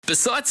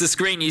Besides the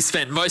screen you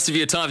spent most of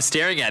your time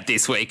staring at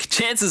this week,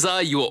 chances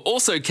are you are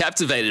also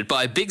captivated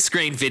by a big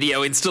screen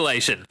video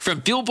installation.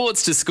 From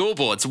billboards to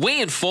scoreboards,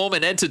 we inform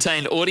and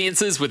entertain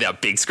audiences with our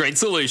big screen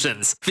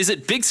solutions.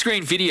 Visit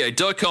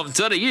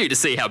bigscreenvideo.com.au to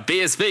see how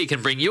BSV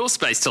can bring your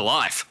space to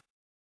life.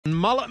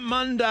 Mullet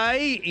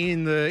Monday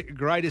in the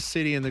greatest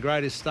city in the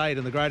greatest state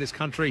and the greatest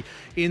country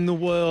in the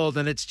world,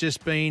 and it's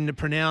just been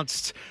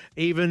pronounced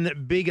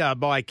even bigger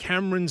by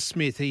Cameron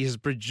Smith. He has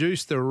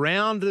produced the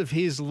round of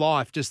his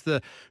life, just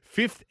the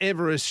fifth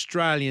ever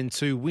Australian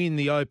to win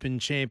the Open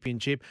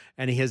Championship,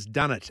 and he has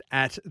done it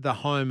at the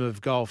home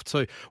of golf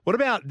too. What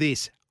about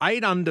this?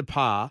 8 under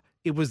par.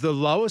 It was the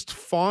lowest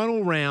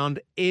final round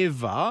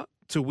ever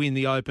to win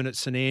the Open at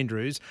St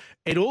Andrews.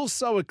 It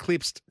also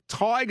eclipsed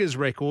Tiger's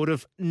record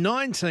of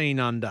 19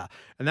 under,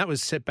 and that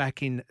was set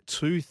back in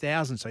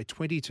 2000, so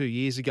 22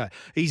 years ago.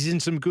 He's in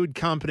some good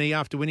company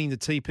after winning the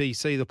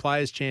TPC, the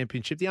Players'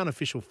 Championship, the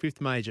unofficial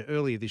fifth major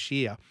earlier this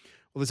year.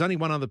 Well, there's only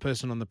one other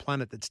person on the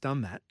planet that's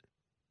done that,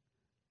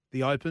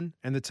 the Open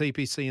and the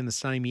TPC in the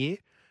same year,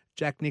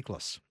 Jack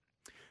Nicklaus.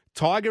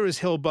 Tiger has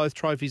held both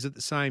trophies at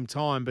the same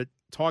time, but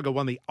Tiger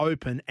won the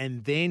Open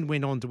and then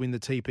went on to win the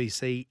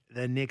TPC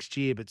the next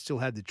year, but still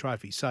had the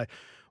trophy. So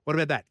what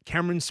about that?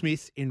 Cameron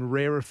Smith in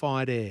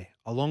rarefied air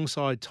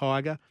alongside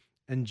Tiger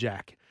and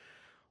Jack.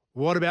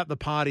 What about the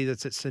party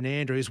that's at St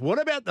Andrews? What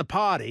about the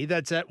party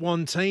that's at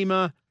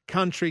Wantima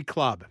Country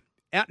Club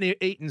out near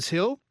Eaton's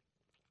Hill?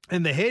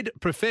 And the head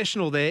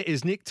professional there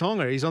is Nick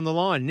Tonga. He's on the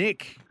line.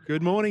 Nick,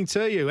 good morning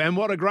to you. And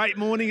what a great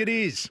morning it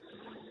is.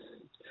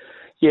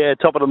 Yeah,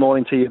 top of the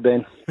morning to you,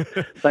 Ben.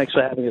 Thanks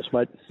for having us,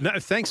 mate. No,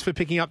 thanks for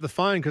picking up the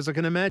phone, because I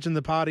can imagine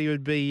the party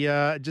would be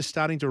just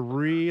starting to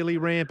really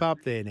ramp up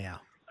there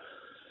now.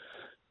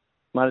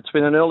 Mate, it's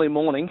been an early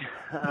morning.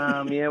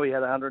 We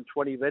had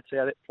 120 vets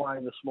out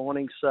playing this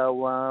morning,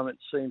 so it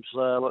seems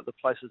like the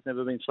place has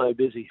never been so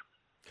busy.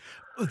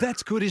 Well,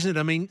 that's good, isn't it?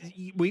 I mean,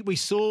 we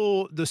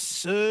saw the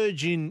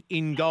surge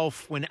in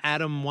golf when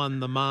Adam won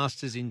the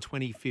Masters in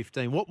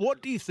 2015.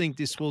 What do you think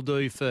this will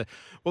do for,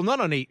 well, not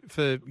only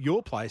for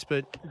your place,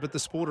 but the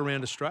sport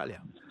around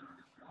Australia?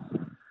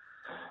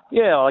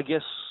 Yeah, I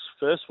guess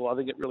first of all, I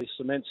think it really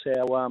cements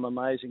how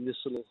amazing this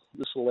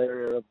little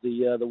area of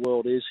the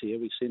world is here.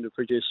 We seem to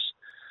produce,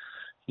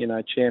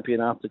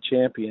 champion after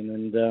champion,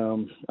 and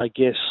I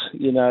guess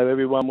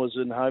everyone was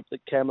in hope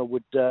that Cameron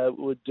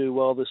would do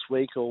well this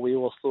week, or we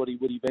all thought he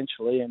would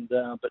eventually, and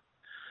but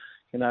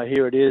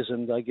here it is,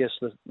 and I guess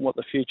what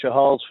the future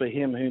holds for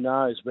him, who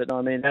knows? But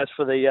I mean, as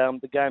for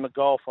the game of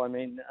golf, I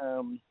mean,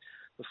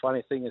 the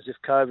funny thing is, if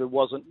COVID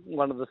wasn't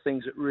one of the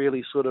things that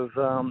really sort of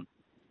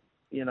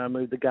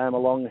moved the game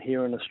along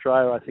here in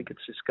Australia, I think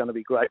it's just going to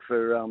be great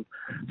for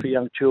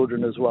young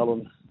children as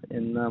well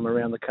and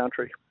around the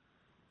country.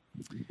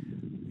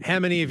 How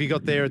many have you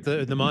got there at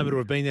the moment, or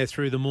have been there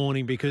through the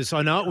morning? Because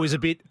I know it was a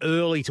bit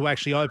early to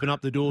actually open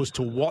up the doors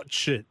to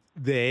watch it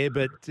there,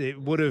 but it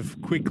would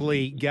have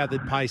quickly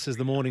gathered pace as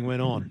the morning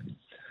went on.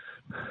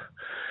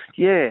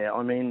 Yeah,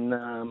 I mean,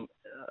 I've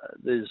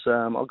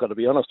got to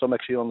be honest, I'm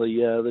actually on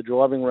the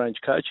driving range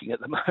coaching at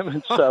the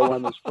moment, so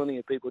there's plenty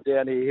of people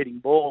down here hitting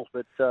balls,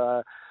 but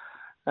yeah,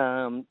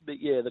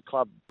 the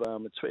club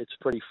it's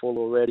pretty full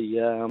already.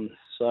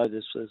 So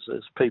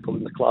there's people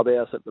in the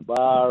clubhouse, at the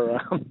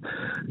bar.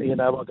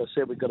 Like I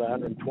said, we've got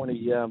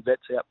 120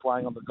 vets out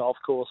playing on the golf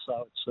course,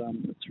 so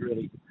it's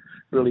really,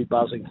 really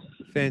buzzing.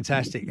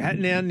 Fantastic.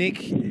 Now,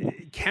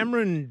 Nick,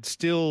 Cameron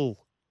still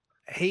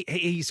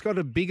he's got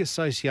a big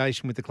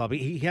association with the club.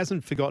 He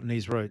hasn't forgotten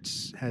his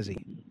roots, has he?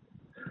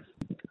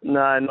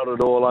 No, not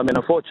at all. I mean,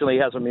 unfortunately, he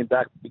hasn't been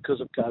back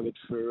because of COVID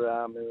for,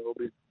 it'll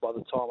be by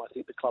the time I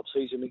think the club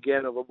sees him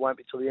again, it won't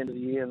be till the end of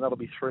the year, and that'll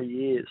be 3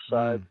 years.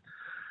 So,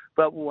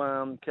 But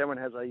Cameron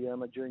has a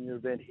junior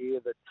event here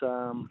that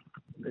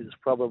is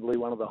probably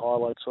one of the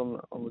highlights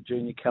on the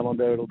junior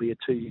calendar. It'll be a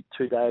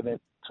two-day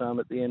event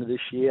at the end of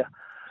this year.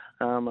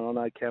 And I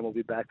know Cam will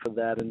be back for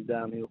that, and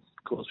he'll,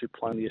 of course, be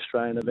playing the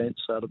Australian event,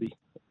 so it'll be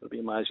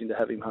amazing to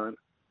have him home.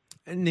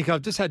 And Nick,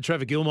 I've just had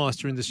Trevor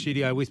Gilmeister in the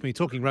studio with me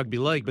talking rugby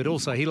league, but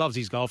also he loves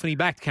his golf, and he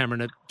backed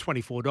Cameron at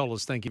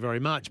 $24. Thank you very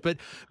much. But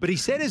he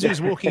said as he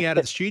was walking out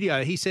of the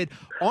studio, he said,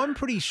 "I'm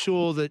pretty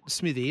sure that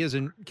Smithy, as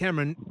in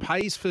Cameron,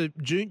 pays for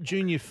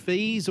junior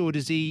fees, or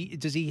does he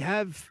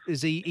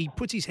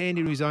puts his hand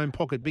in his own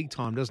pocket big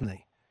time, doesn't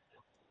he?"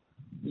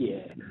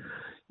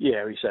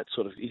 Yeah, he's that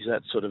sort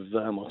of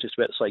I was just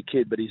about to say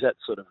kid, but he's that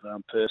sort of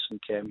person,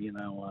 Cam.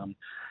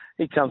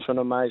 He comes from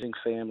an amazing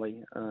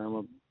family.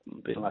 I've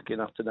been lucky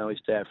enough to know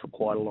his dad for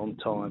quite a long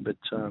time, but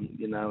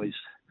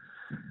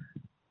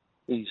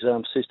his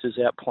sister's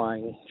out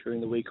playing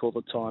during the week all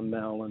the time,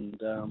 Mel, and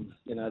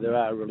they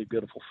are a really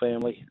beautiful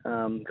family.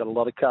 Got a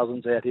lot of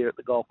cousins out here at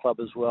the golf club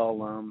as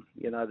well.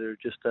 They're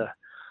just they're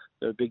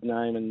a big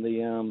name and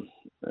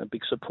a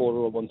big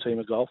supporter of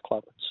Wantima Golf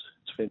Club.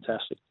 It's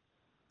fantastic.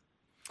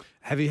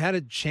 Have you had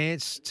a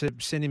chance to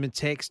send him a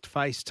text,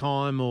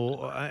 FaceTime,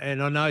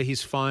 and I know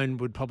his phone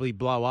would probably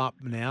blow up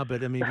now,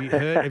 but I mean,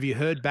 have you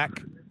heard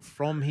back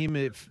from him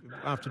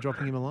after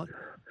dropping him a line?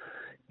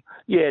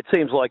 Yeah, it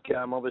seems like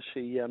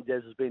obviously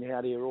Des has been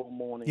out here all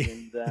morning,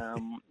 and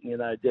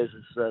Des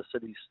has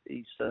said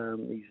he's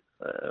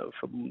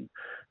from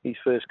his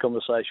first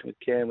conversation with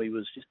Cam, he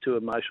was just too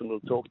emotional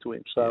to talk to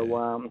him.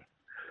 So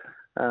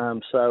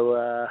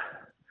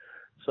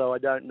so I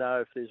don't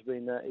know if there's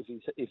been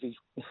if he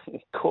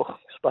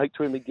spoke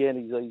to him again.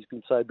 He's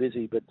been so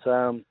busy, but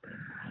but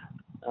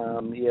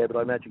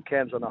I imagine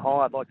Cam's on a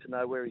high. I'd like to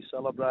know where he's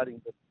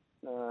celebrating, but.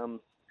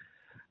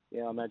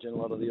 I imagine a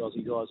lot of the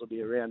Aussie guys will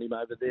be around him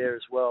over there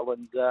as well.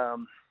 And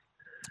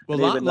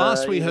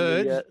last we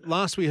heard,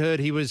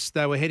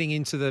 they were heading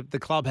into the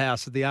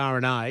clubhouse at the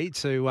R&A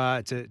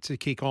to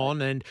kick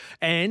on,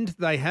 and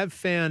they have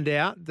found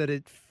out that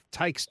it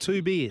takes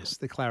 2 beers,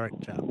 the claret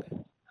jug.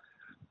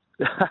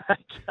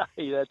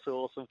 Okay, that's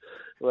awesome.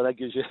 Well, that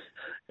gives you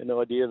an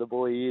idea of the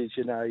boy he is.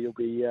 You'll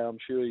be, I'm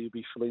sure you'll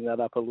be filling that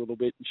up a little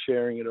bit and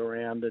sharing it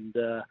around, and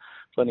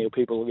plenty of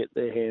people will get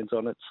their hands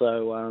on it.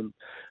 So,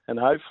 and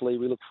hopefully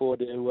we look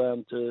forward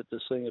to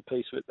seeing a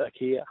piece of it back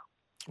here.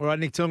 All right,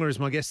 Nick Tonga is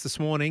my guest this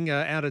morning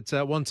out at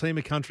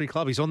Wantima Country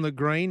Club. He's on the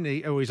green,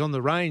 he's on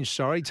the range,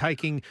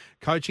 taking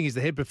coaching. He's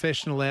the head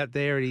professional out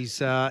there, and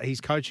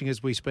he's coaching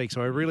as we speak.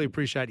 So I really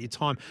appreciate your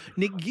time.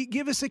 Nick,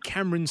 give us a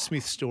Cameron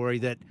Smith story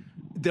that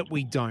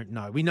we don't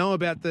know. We know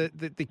about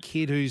the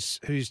kid who's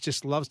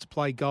just loves to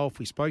play golf.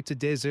 We spoke to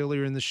Des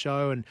earlier in the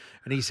show, and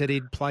he said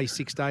he'd play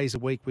 6 days a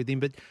week with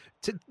him. But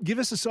to give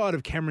us a side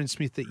of Cameron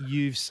Smith that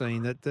you've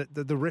seen that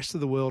the rest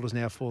of the world is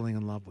now falling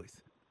in love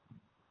with.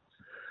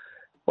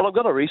 Well, I've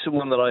got a recent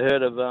one that I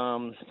heard of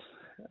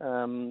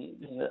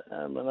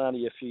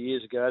only a few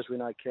years ago. As we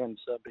know, Cam's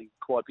been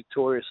quite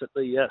victorious at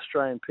the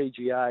Australian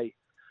PGA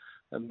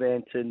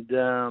event, and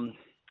a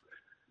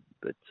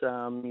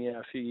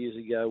few years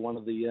ago, one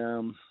of the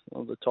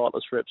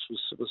Titleist reps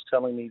was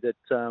telling me that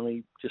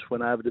he just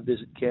went over to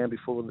visit Cam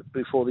before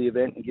the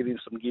event and give him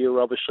some gear,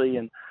 obviously,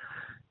 and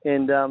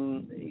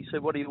he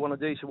said, "What do you want to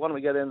do?" He said, "Why don't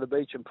we go down to the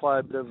beach and play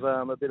a bit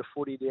of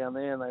footy down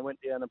there?" And they went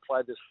down and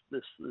played this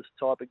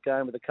type of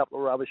game with a couple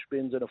of rubbish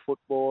bins and a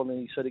football. And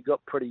he said it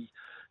got pretty.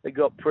 I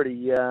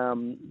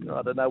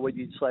don't know what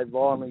you'd say,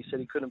 violent. He said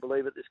he couldn't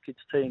believe it. This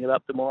kid's teeing it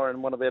up tomorrow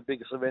in one of our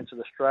biggest events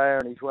in Australia,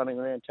 and he's running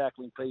around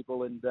tackling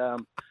people and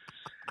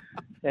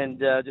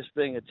just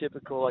being a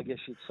typical, I guess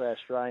you'd say,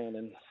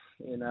 Australian.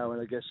 And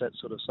I guess that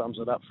sort of sums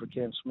it up for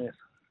Cam Smith.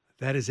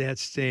 That is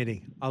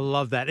outstanding. I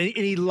love that. And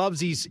he loves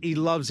his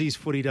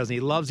footy, doesn't he?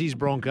 He loves his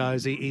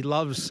Broncos. He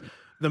loves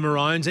the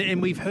Maroons.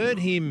 And we've heard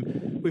him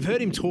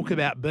talk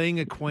about being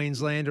a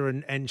Queenslander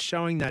and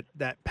showing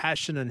that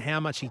passion and how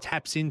much he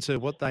taps into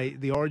what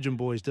the Origin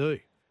boys do.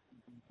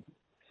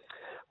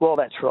 Well,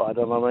 that's right.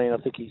 I mean, I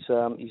think his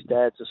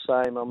dad's the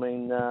same. I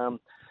mean,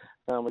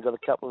 we've got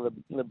a couple of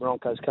the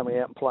Broncos coming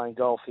out and playing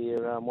golf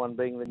here, one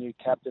being the new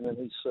captain, and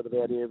he's sort of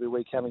out here every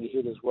week having a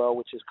hit as well,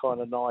 which is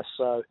kind of nice.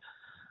 So,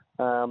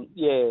 I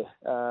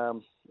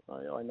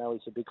know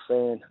he's a big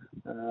fan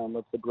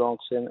of the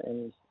Bronx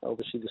and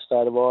obviously the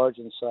state of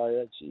origin.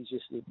 So he's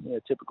just a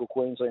typical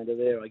Queenslander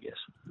there, I guess.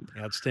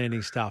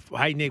 Outstanding stuff.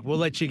 Hey, Nick, we'll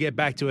let you get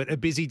back to it. A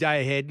busy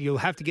day ahead. You'll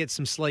have to get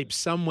some sleep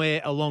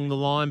somewhere along the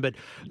line, but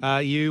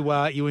you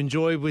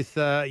enjoy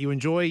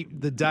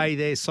the day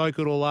there, soak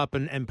it all up,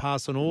 and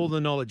pass on all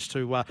the knowledge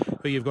to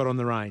who you've got on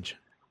the range.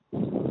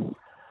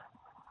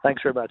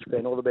 Thanks very much,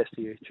 Ben. All the best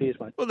to you. Cheers,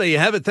 mate. Well, there you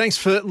have it. Thanks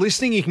for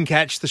listening. You can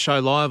catch the show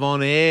live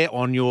on air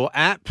on your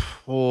app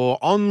or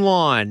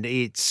online.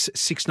 It's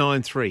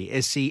 693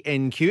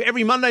 SENQ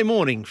every Monday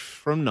morning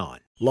from 9.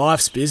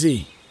 Life's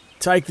busy.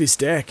 Take this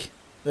deck.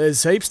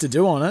 There's heaps to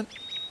do on it,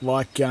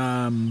 like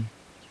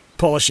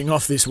polishing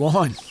off this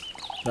wine.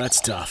 That's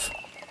tough.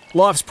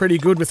 Life's pretty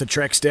good with a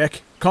Trex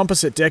deck.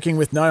 Composite decking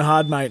with no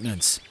hard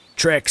maintenance.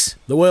 Trex,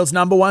 the world's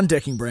 #1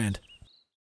 decking brand.